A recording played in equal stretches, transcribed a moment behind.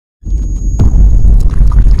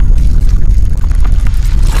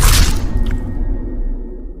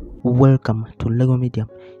Welcome to Lego Media.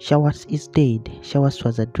 Chii Wvttz is dead. Chii Wvttz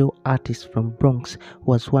was a drill artist from Bronx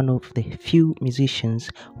who was one of the few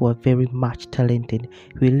musicians who are very much talented.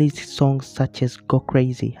 He released songs such as Go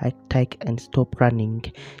Crazy, Iyktyk, and Stop Running.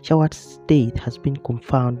 Chii Wvtz's death has been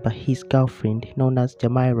confirmed by his girlfriend known as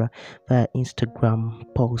Jamira via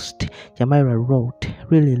Instagram post. Jamira wrote,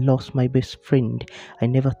 "Really lost my best friend. I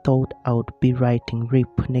never thought I would be writing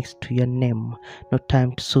RIP next to your name. No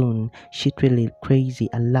time soon. Shit really crazy.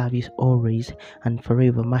 I love you always and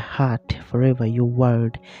forever. My heart, forever your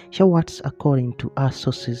world." Chii Wvttz, according to our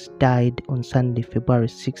sources, died on Sunday, February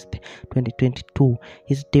 6th, 2022.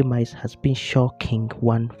 His demise has been shocking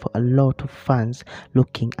one for a lot of fans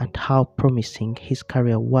looking at how promising his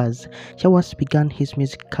career was. Chii Wvttz began his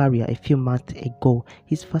music career a few months ago.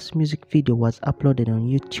 His first music video was uploaded on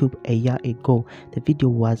YouTube a year ago. The video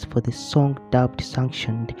was for the song dubbed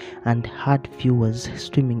Sanctioned and had viewers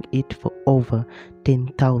streaming it for over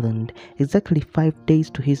 10,000. Exactly 5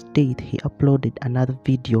 days to his death, he uploaded another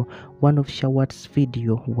video. One of Chii Wvtz's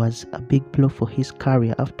video was a big blow for his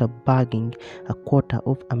career after bagging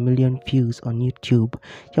 250,000 views on YouTube.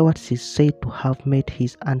 Chii Wvttz is said to have met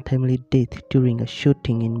his untimely death during a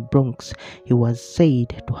shooting in Bronx. He was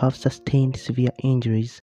said to have sustained severe injuries.